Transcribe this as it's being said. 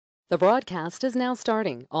The broadcast is now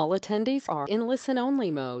starting. All attendees are in listen-only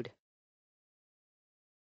mode.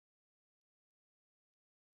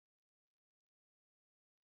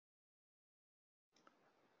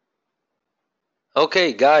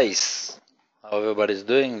 Okay, guys, how everybody's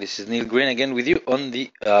doing? This is Neil Green again with you on the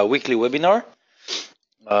weekly webinar.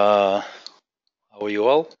 How are you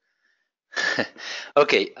all?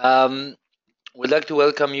 Okay, we'd like to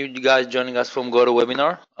welcome you guys joining us from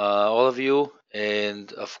GoToWebinar, all of you,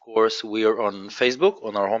 and of course we are on Facebook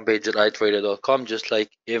on our homepage at itrader.com, just like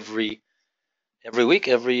every week,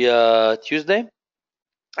 every Tuesday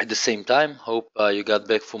at the same time. Hope you got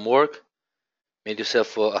back from work, made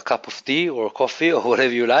yourself a cup of tea or coffee or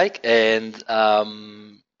whatever you like, and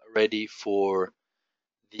ready for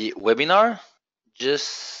the webinar.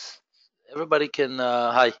 Just everybody can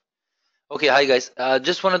hi. Okay, hi guys.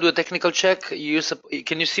 Just want to do a technical check. Can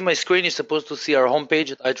you see my screen? You're supposed to see our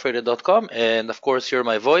homepage at itrader.com, and of course hear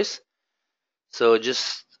my voice. So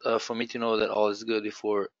just for me to know that all is good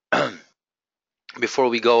before before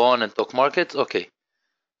we go on and talk markets. Okay,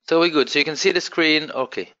 so we're good. So you can see the screen.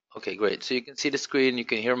 Okay, great. So you can see the screen. You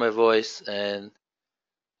can hear my voice, and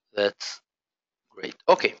that's great.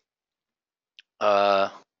 Okay,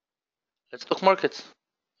 let's talk markets.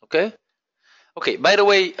 Okay. Okay, by the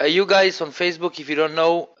way, you guys on Facebook, if you don't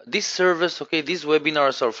know, this service, okay, these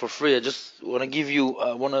webinars are for free. I just want to give you,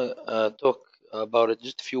 want to talk about it,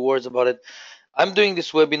 just a few words about it. I'm doing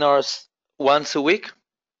these webinars once a week,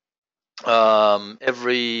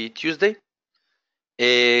 every Tuesday.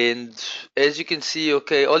 And as you can see,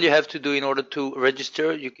 okay, all you have to do in order to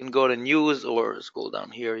register, you can go to news or scroll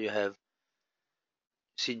down here. You have,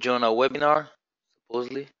 see, join a webinar,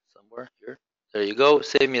 supposedly, somewhere here. There you go,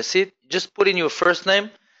 save me a seat. Just put in your first name,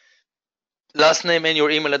 last name, and your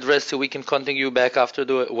email address so we can contact you back after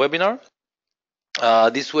the webinar.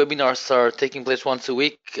 These webinars are taking place once a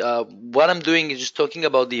week. What I'm doing is just talking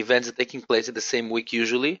about the events that are taking place at the same week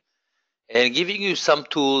usually, and giving you some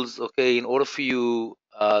tools, okay, in order for you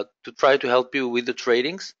to try to help you with the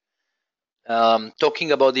tradings.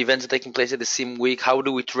 Talking about the events that are taking place at the same week, how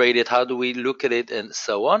do we trade it, how do we look at it, and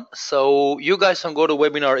so on. So you guys can go to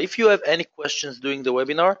webinar. If you have any questions during the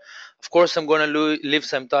webinar, of course I'm going to leave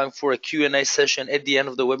some time for a Q&A session at the end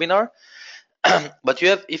of the webinar. But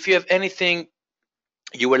if you have anything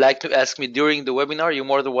you would like to ask me during the webinar, you're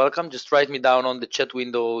more than welcome. Just write me down on the chat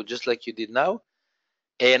window just like you did now,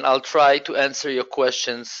 and I'll try to answer your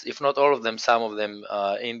questions, if not all of them, some of them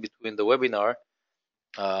in between the webinar.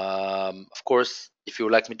 Of course, if you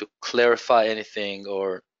would like me to clarify anything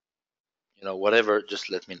or whatever,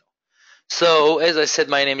 just let me know. So as I said,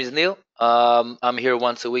 my name is Neil. I'm here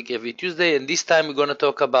once a week every Tuesday, and this time we're going to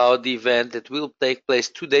talk about the event that will take place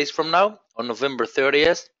 2 days from now on November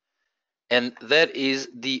 30th, and that is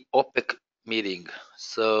the OPEC meeting.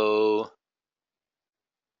 So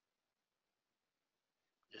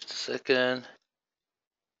just a second.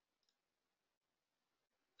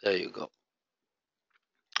 There you go.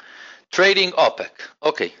 Trading OPEC.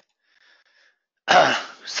 Okay.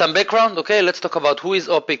 Some background. Okay, let's talk about who is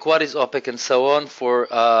OPEC, what is OPEC, and so on. For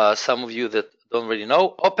some of you that don't really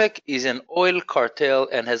know, OPEC is an oil cartel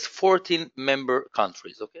and has 14 member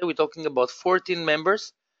countries. Okay, we're talking about 14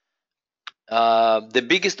 members. The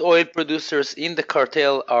biggest oil producers in the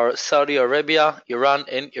cartel are Saudi Arabia, Iran,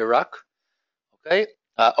 and Iraq. Okay,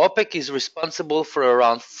 OPEC is responsible for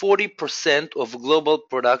around 40% of global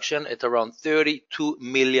production at around 32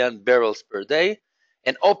 million barrels per day.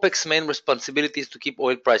 And OPEC's main responsibility is to keep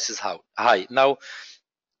oil prices high. Now,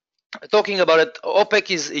 talking about it,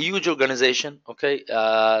 OPEC is a huge organization, okay,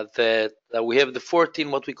 that we have the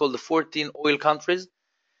 14, what we call the 14 oil countries.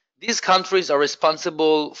 These countries are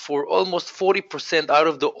responsible for almost 40% out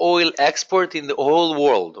of the oil export in the whole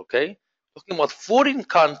world, okay? Talking about 14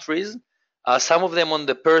 countries, some of them on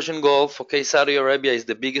the Persian Gulf, okay, Saudi Arabia is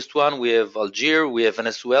the biggest one. We have Algeria, we have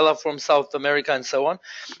Venezuela from South America, and so on.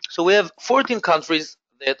 So we have 14 countries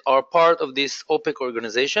that are part of this OPEC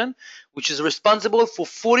organization, which is responsible for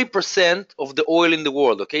 40% of the oil in the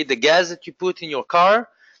world, okay? The gas that you put in your car,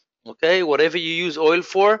 okay, whatever you use oil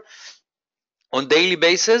for, on daily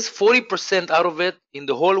basis, 40% out of it in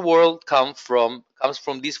the whole world comes from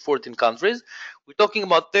these 14 countries. We're talking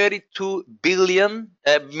about 32 million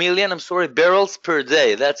barrels per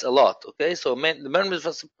day. That's a lot. Okay, so the main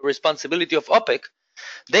responsibility of OPEC,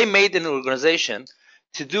 they made an organization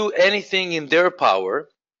to do anything in their power,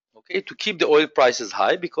 okay, to keep the oil prices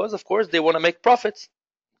high, because of course they want to make profits.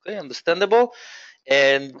 Okay, understandable,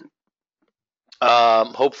 and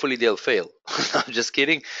hopefully they'll fail. I'm just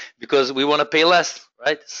kidding, because we want to pay less,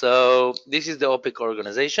 right? So this is the OPEC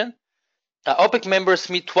organization. OPEC members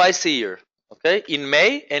meet twice a year. okay, in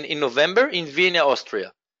May and in November in Vienna,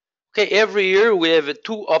 Austria. Okay, every year we have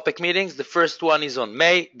two OPEC meetings. The first one is on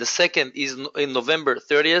May. The second is in November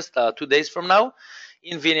 30th, 2 days from now,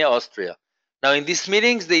 in Vienna, Austria. Now, in these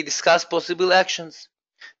meetings, they discuss possible actions.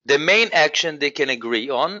 The main action they can agree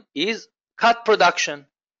on is cut production.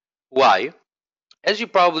 Why? As you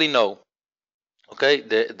probably know, okay,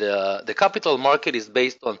 the capital market is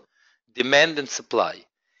based on demand and supply.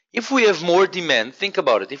 If we have more demand, think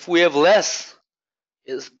about it. If we have less,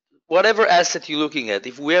 is whatever asset you're looking at,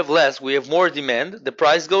 if we have less, we have more demand, the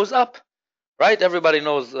price goes up, right? Everybody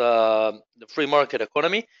knows the free market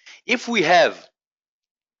economy. If we have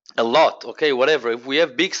a lot, okay, whatever, if we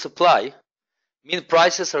have big supply, mean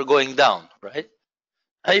prices are going down, right?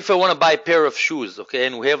 If I want to buy a pair of shoes, okay,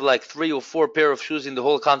 and we have like 3 or 4 pair of shoes in the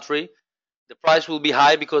whole country, the price will be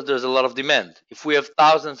high because there's a lot of demand. If we have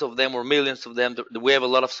thousands of them or millions of them, we have a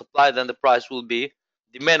lot of supply, then the price will be,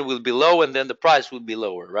 demand will be low, and then the price will be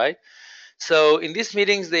lower, right? So in these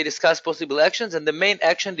meetings, they discuss possible actions, and the main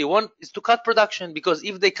action they want is to cut production, because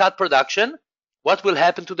if they cut production, what will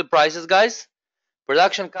happen to the prices, guys?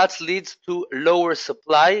 Production cuts leads to lower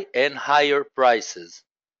supply and higher prices.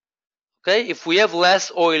 Okay, if we have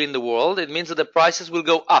less oil in the world, it means that the prices will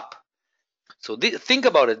go up. So think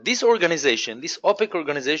about it. This organization, this OPEC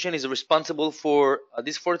organization, is responsible for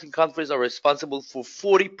these 14 countries are responsible for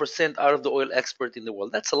 40% out of the oil export in the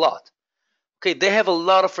world. That's a lot. Okay, they have a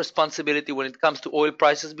lot of responsibility when it comes to oil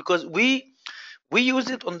prices, because we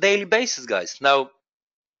use it on daily basis, guys. Now,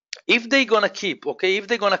 if they're gonna keep, okay, if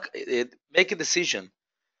they're gonna make a decision,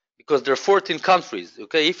 because there are 14 countries,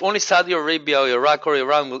 okay, if only Saudi Arabia or Iraq or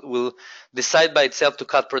Iran will decide by itself to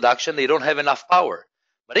cut production, they don't have enough power.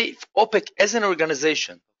 But if OPEC as an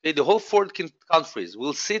organization, okay, the whole 14 countries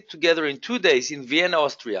will sit together in 2 days in Vienna,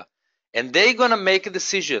 Austria, and they're gonna make a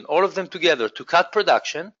decision, all of them together, to cut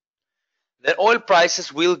production, then oil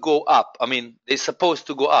prices will go up. I mean, they're supposed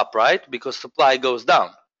to go up, right? Because supply goes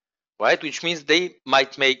down, right? Which means they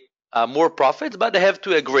might make more profits, but they have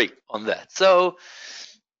to agree on that. So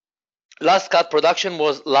last cut production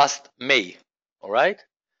was last May, all right?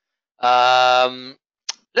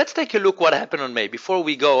 Let's take a look what happened on May. Before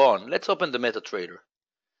we go on, let's open the MetaTrader.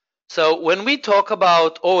 So when we talk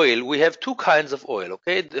about oil, we have two kinds of oil,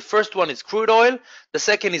 okay? The first one is crude oil. The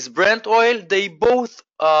second is Brent oil. They both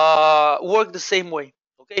work the same way,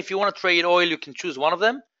 okay? If you want to trade oil, you can choose one of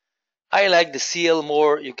them. I like the CL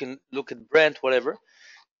more. You can look at Brent, whatever.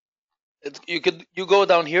 You go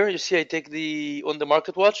down here. You see, I take on the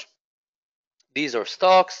market watch. These are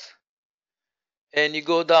stocks, and you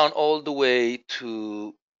go down all the way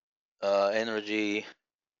to energy,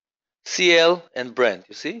 CL and Brent.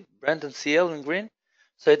 You see, Brent and CL in green.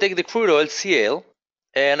 So I take the crude oil CL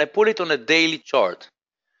and I put it on a daily chart.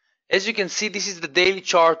 As you can see, this is the daily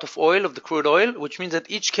chart of oil, of the crude oil, which means that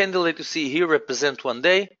each candle that you see here represents 1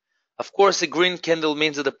 day. Of course, a green candle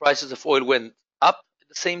means that the prices of oil went up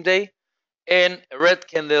the same day, and a red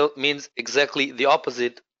candle means exactly the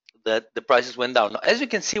opposite, that the prices went down. Now, as you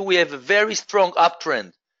can see, we have a very strong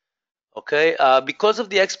uptrend, okay, because of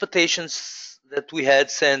the expectations that we had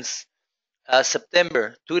since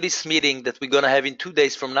September to this meeting that we're going to have in 2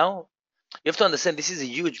 days from now. You have to understand, this is a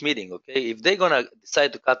huge meeting, okay? If they're going to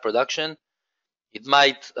decide to cut production, it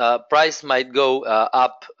might, price might go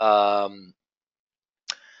up.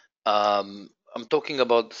 I'm talking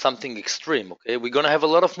about something extreme, okay? We're going to have a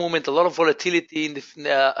lot of movement, a lot of volatility in the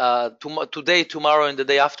today, tomorrow, and the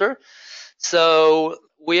day after. So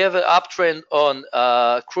we have an uptrend on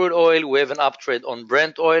crude oil. We have an uptrend on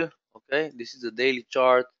Brent oil, okay? This is a daily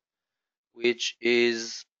chart, which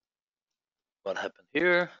is what happened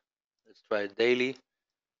here. Let's try it daily.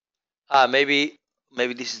 Maybe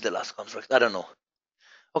this is the last contract. I don't know.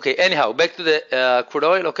 Okay, anyhow, back to the crude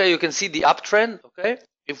oil. Okay, you can see the uptrend. Okay,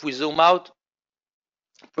 if we zoom out,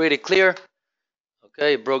 pretty clear.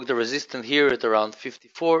 Okay, it broke the resistance here at around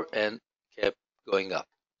 54 and kept going up.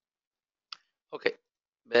 Okay,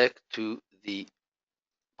 back to the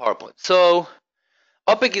PowerPoint. So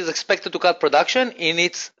OPEC is expected to cut production in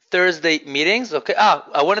its Thursday meetings. Okay,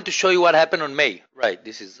 I wanted to show you what happened on May. Right,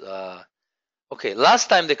 this is okay. Last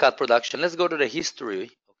time they cut production. Let's go to the history,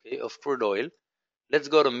 okay, of crude oil. Let's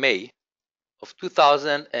go to May of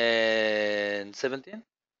 2017.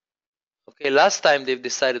 Okay, last time they've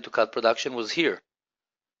decided to cut production was here.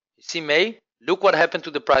 You see May? Look what happened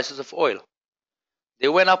to the prices of oil. They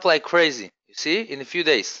went up like crazy, you see, in a few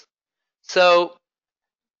days. So,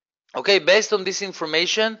 okay, based on this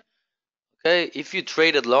information, okay, if you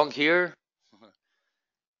traded long here,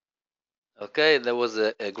 okay, that was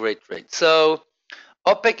a great trade. So,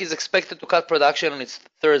 OPEC is expected to cut production on its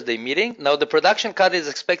Thursday meeting. Now, the production cut is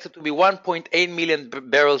expected to be 1.8 million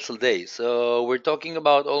barrels a day. So we're talking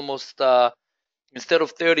about almost, instead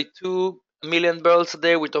of 32 million barrels a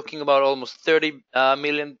day, we're talking about almost 30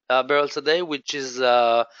 million barrels a day, which is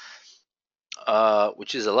a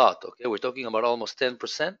lot. Okay, we're talking about almost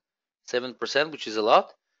 10%, 7%, which is a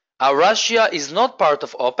lot. Russia is not part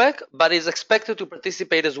of OPEC, but is expected to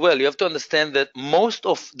participate as well. You have to understand that most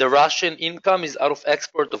of the Russian income is out of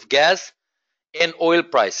export of gas and oil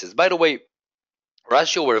prices. By the way,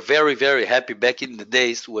 Russia were very, very happy back in the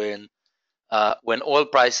days when oil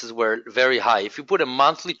prices were very high. If you put a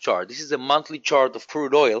monthly chart, this is a monthly chart of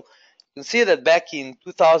crude oil, you can see that back in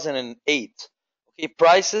 2008, okay,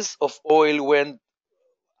 prices of oil went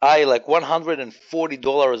high like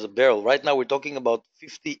 $140 a barrel. Right now we're talking about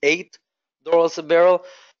 $58 a barrel.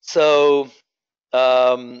 So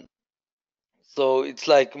um, so it's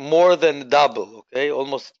like more than double, okay,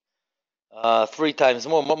 almost 3 times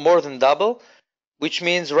more than double, which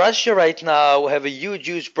means Russia right now have a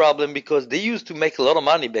huge problem because they used to make a lot of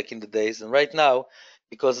money back in the days, and right now,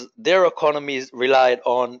 because their economies relied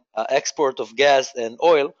on export of gas and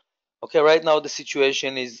oil, okay, right now the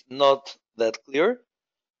situation is not that clear.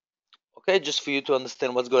 Okay, just for you to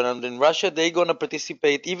understand what's going on in Russia, they're going to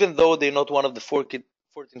participate even though they're not one of the 14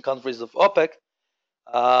 countries of OPEC.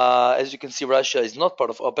 As you can see, Russia is not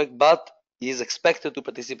part of OPEC, but is expected to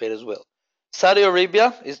participate as well. Saudi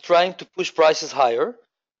Arabia is trying to push prices higher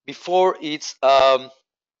before its Aramco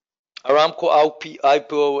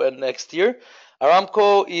IPO next year.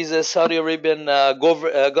 Aramco is a Saudi Arabian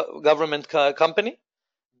government company.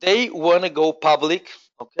 They want to go public,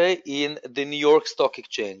 okay, in the New York Stock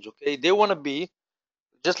Exchange. Okay, they want to be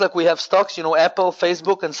just like we have stocks, Apple,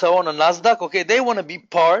 Facebook, and so on Nasdaq. Okay, they want to be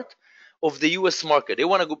part of the U.S. market. They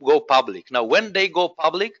want to go public. Now, when they go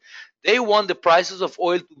public, they want the prices of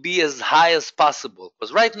oil to be as high as possible.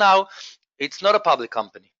 Because right now, it's not a public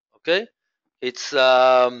company. Okay, it's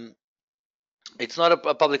not a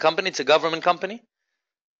public company. It's a government company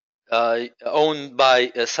owned by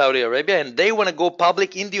Saudi Arabia, and they want to go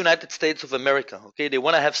public in the United States of America. Okay, they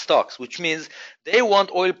want to have stocks, which means they want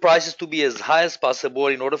oil prices to be as high as possible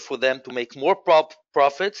in order for them to make more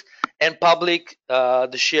profits and public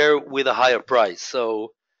the share with a higher price.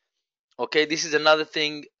 So, okay, this is another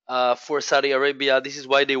thing for Saudi Arabia. This is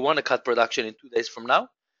why they want to cut production in 2 days from now.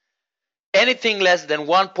 Anything less than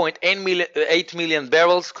 1.8 million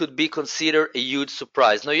barrels could be considered a huge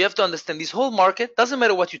surprise. Now you have to understand this whole market, doesn't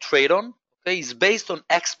matter what you trade on, okay, is based on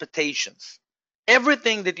expectations.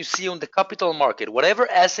 Everything that you see on the capital market, whatever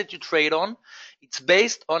asset you trade on, it's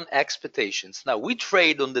based on expectations. Now we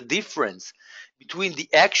trade on the difference between the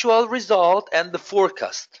actual result and the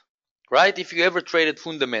forecast, right? If you ever traded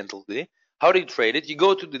fundamentally, how do you trade it? You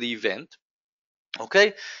go to the event.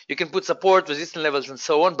 Okay, you can put support, resistance levels, and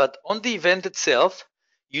so on, but on the event itself,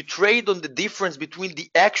 you trade on the difference between the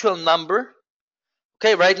actual number.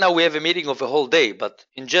 Okay, right now we have a meeting of a whole day, but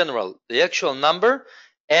in general, the actual number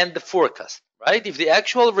and the forecast, right? If the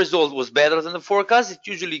actual result was better than the forecast, it's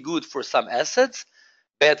usually good for some assets,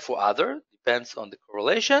 bad for other, depends on the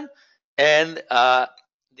correlation, and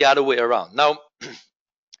the other way around. Now,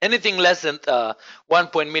 anything less than 1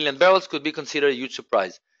 million barrels could be considered a huge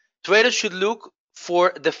surprise. Traders should look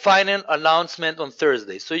for the final announcement on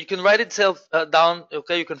Thursday. So you can write itself down,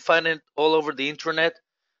 okay? You can find it all over the internet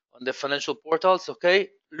on the financial portals, okay?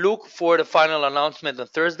 Look for the final announcement on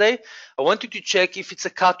Thursday. I want you to check if it's a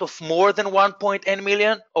cut of more than 1.8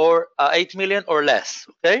 million or 8 million or less,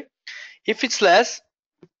 okay? If it's less,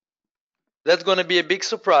 that's going to be a big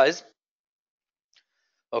surprise.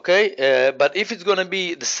 Okay, but if it's going to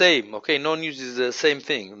be the same, okay, no news is the same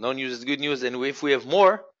thing. No news is good news, and if we have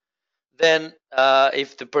more, then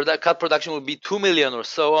if the cut production will be 2 million or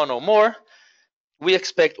so on or more, we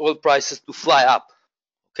expect oil prices to fly up.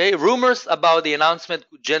 Okay, rumors about the announcement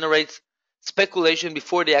could generate speculation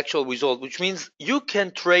before the actual result, which means you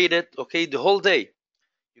can trade it, okay, the whole day.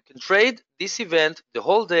 You can trade this event the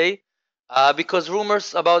whole day because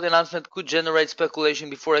rumors about the announcement could generate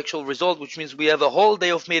speculation before actual result, which means we have a whole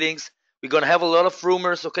day of meetings. We're going to have a lot of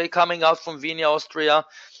rumors, okay, coming out from Vienna, Austria.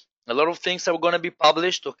 A lot of things are going to be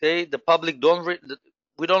published, okay? The public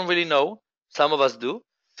we don't really know. Some of us do.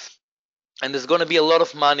 And there's going to be a lot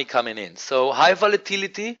of money coming in. So high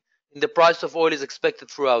volatility in the price of oil is expected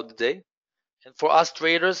throughout the day. And for us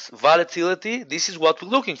traders, volatility, this is what we're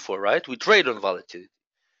looking for, right? We trade on volatility.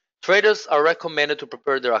 Traders are recommended to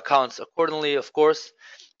prepare their accounts accordingly, of course,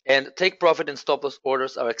 and take profit and stop loss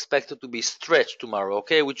orders are expected to be stretched tomorrow,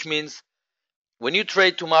 okay? Which means when you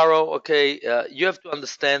trade tomorrow, okay, you have to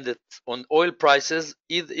understand that on oil prices,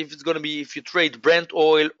 either if it's going to be, if you trade Brent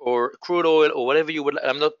oil or crude oil or whatever you would,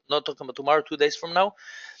 I'm not talking about tomorrow, 2 days from now,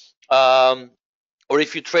 or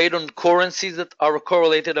if you trade on currencies that are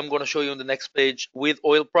correlated, I'm going to show you on the next page with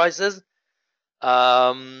oil prices.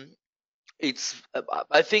 Um, it's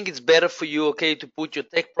I think it's better for you, okay, to put your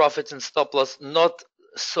take profits and stop loss not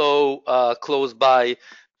so close by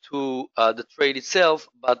to the trade itself,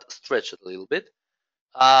 but stretch it a little bit.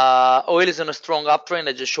 Oil is on a strong uptrend.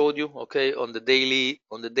 I just showed you, okay, on the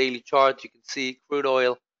daily chart. You can see crude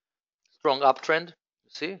oil strong uptrend.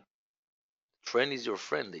 You see, trend is your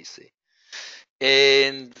friend, they say.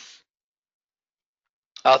 And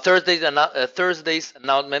Thursday's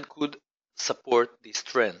announcement could support this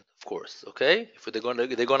trend, of course. Okay, if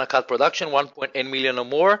they're gonna cut production 1.8 million or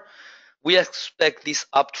more, we expect this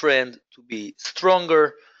uptrend to be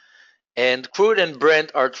stronger. And crude and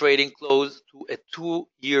Brent are trading close to a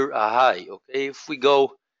 2-year high. Okay, if we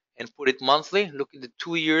go and put it monthly, look at the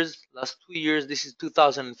 2 years, last 2 years. This is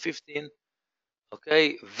 2015.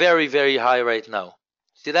 Okay, very very high right now.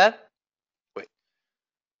 See that? Wait.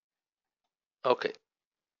 Okay,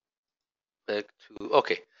 back to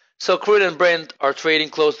okay. So crude and Brent are trading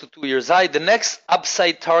close to 2 years high. The next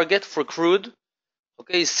upside target for crude,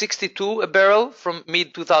 okay, is 62 a barrel from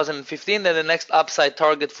mid 2015. Then the next upside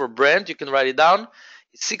target for Brent, you can write it down,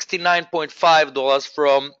 is $69.5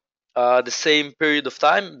 from the same period of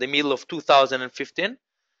time, the middle of 2015.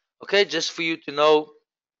 Okay, just for you to know,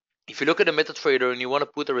 if you look at the MetaTrader and you want to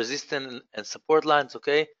put a resistance and support lines,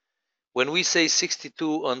 okay, when we say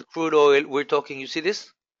 62 on crude oil, we're talking, you see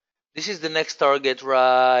this? This is the next target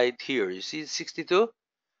right here. You see 62?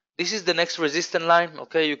 This is the next resistance line.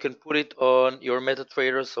 Okay, you can put it on your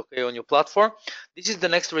MetaTraders, okay, on your platform. This is the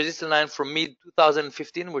next resistance line from mid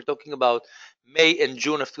 2015. We're talking about May and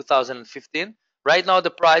June of 2015. Right now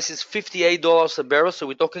the price is $58 a barrel, so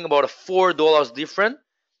we're talking about a $4 difference.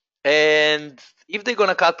 And if they're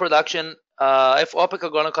gonna cut production, if OPEC are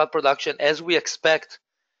gonna cut production as we expect,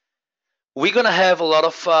 we're gonna have a lot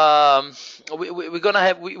of we're gonna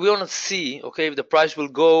have we want to see, okay, if the price will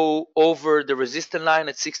go over the resistance line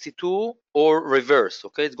at 62 or reverse.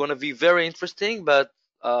 Okay, it's gonna be very interesting, but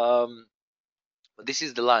this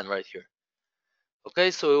is the line right here.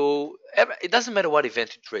 Okay, so it doesn't matter what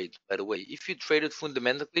event you trade, by the way. If you trade it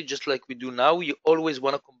fundamentally just like we do now, you always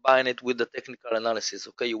want to combine it with the technical analysis.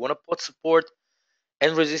 Okay, you want to put support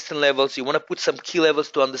and resistance levels. You want to put some key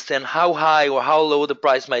levels to understand how high or how low the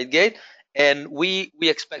price might get. And we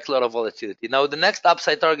expect a lot of volatility. Now, the next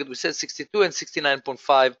upside target, we said 62 and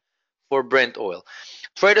 69.5 for Brent oil.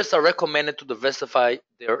 Traders are recommended to diversify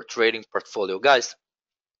their trading portfolio. Guys,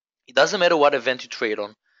 it doesn't matter what event you trade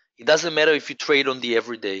on. It doesn't matter if you trade on the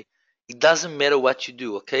everyday. It doesn't matter what you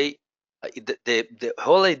do, okay? The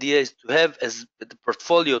whole idea is to have the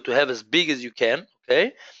portfolio to have as big as you can,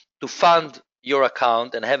 okay? To fund your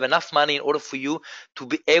account and have enough money in order for you to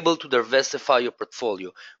be able to diversify your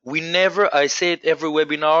portfolio. We never, I say it every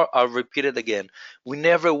webinar, I'll repeat it again. We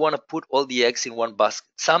never want to put all the eggs in one basket.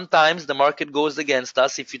 Sometimes the market goes against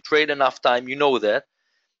us. If you trade enough time, you know that.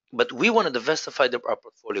 But we want to diversify our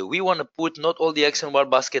portfolio. We want to put not all the eggs in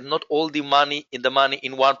one basket, not all the money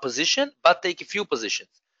in one position, but take a few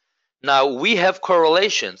positions. Now we have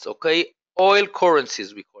correlations, okay? Oil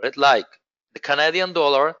currencies, we call it, like the Canadian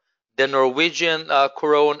dollar, the Norwegian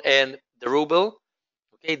krone, and the ruble.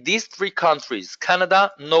 Okay, these three countries,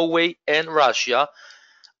 Canada, Norway, and Russia,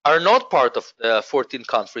 are not part of the 14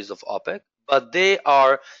 countries of OPEC, but they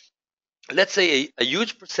are, let's say, a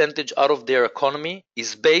huge percentage out of their economy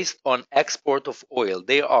is based on export of oil.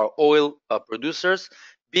 They are oil producers,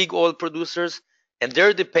 big oil producers, and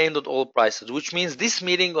they're dependent on oil prices, which means this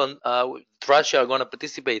meeting on Russia are going to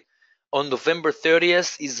participate on November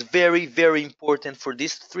 30th is very, very important for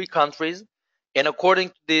these three countries. And according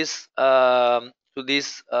to this,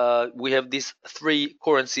 we have these three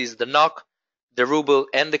currencies: the NOK, the ruble,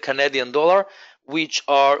 and the Canadian dollar, which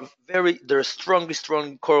are they're strongly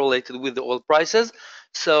correlated with the oil prices.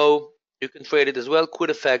 So you can trade it as well, could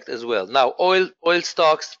affect as well. Now, oil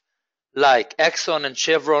stocks like Exxon and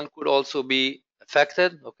Chevron could also be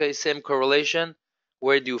affected. Okay, same correlation.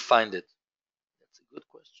 Where do you find it? That's a good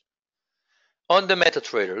question. On the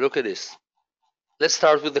MetaTrader, look at this. Let's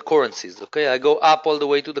start with the currencies. Okay, I go up all the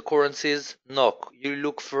way to the currencies. NOK. You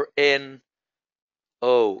look for N.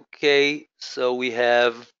 Okay, so we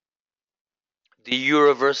have the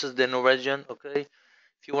euro versus the Norwegian. Okay,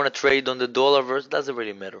 if you want to trade on the dollar versus, doesn't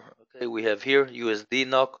really matter. Okay, we have here USD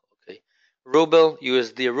NOK. Okay, ruble,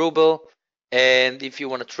 USD ruble, and if you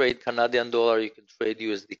want to trade Canadian dollar, you can trade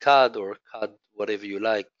USD CAD or CAD, whatever you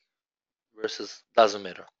like. versus doesn't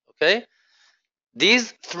matter. Okay,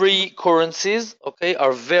 these three currencies, okay,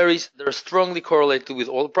 they're strongly correlated with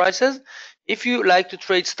oil prices. If you like to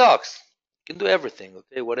trade stocks, you can do everything.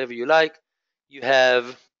 Okay, whatever you like. We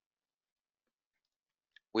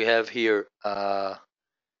have here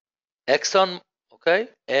Exxon, okay,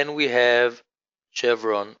 and we have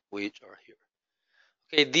Chevron, which are here.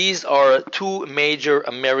 Okay, these are two major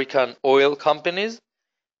American oil companies,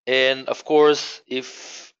 and of course,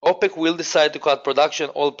 if OPEC will decide to cut production,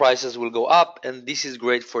 oil prices will go up, and this is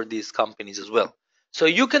great for these companies as well. So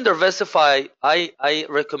you can diversify. I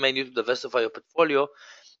recommend you to diversify your portfolio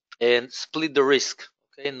and split the risk.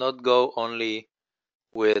 Okay, not go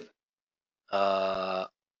with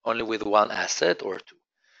only with one asset or two.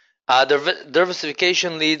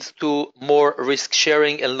 Diversification leads to more risk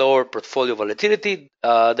sharing and lower portfolio volatility.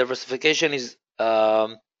 Diversification is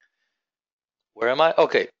where am I?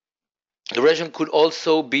 Okay. Duration could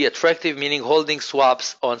also be attractive, meaning holding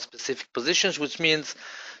swaps on specific positions, which means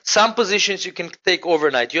some positions you can take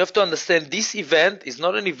overnight. You have to understand this event is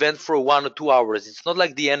not an event for 1 or 2 hours. It's not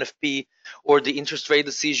like the NFP or the interest rate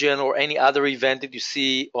decision or any other event that you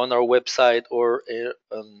see on our website or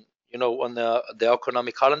on the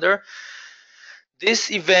economic calendar. This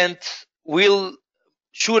event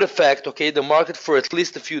should affect the market for at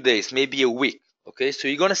least a few days, maybe a week. Okay, so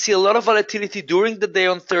you're gonna see a lot of volatility during the day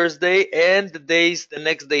on Thursday and the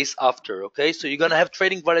next days after. Okay, so you're gonna have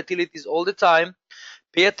trading volatilities all the time.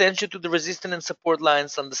 Pay attention to the resistance and support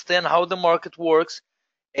lines, understand how the market works,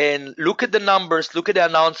 and look at the numbers, look at the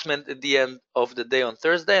announcement at the end of the day on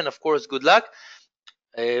Thursday. And of course, good luck.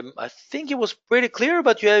 I think it was pretty clear,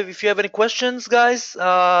 but if you have any questions, guys,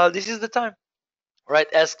 this is the time. All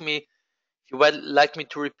right, ask me if you would like me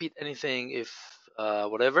to repeat anything, if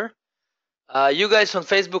whatever. You guys on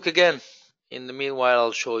Facebook again. In the meanwhile,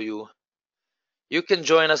 I'll show you. You can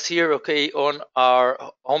join us here, okay, on our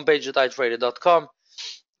homepage at itrader.com.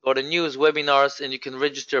 Go to news, webinars, and you can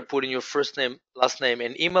register, put in your first name, last name,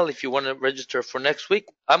 and email if you want to register for next week.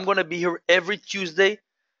 I'm going to be here every Tuesday,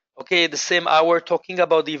 okay, at the same hour, talking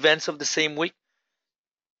about the events of the same week.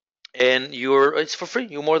 And it's for free.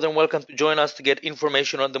 You're more than welcome to join us to get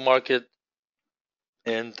information on the market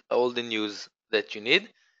and all the news that you need.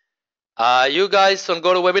 You guys on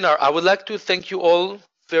GoToWebinar, I would like to thank you all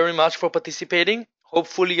very much for participating.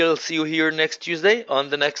 Hopefully, I'll see you here next Tuesday on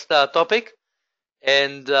the next topic.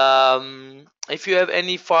 And if you have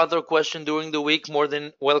any further question during the week, more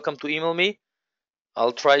than welcome to email me.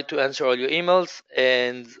 I'll try to answer all your emails,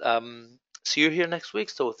 and see you here next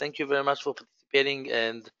week. So thank you very much for participating.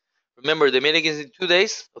 And remember, the meeting is in 2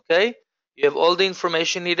 days. Okay, you have all the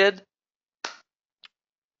information needed.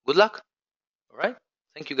 Good luck. All right.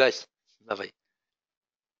 Thank you, guys. Bye bye.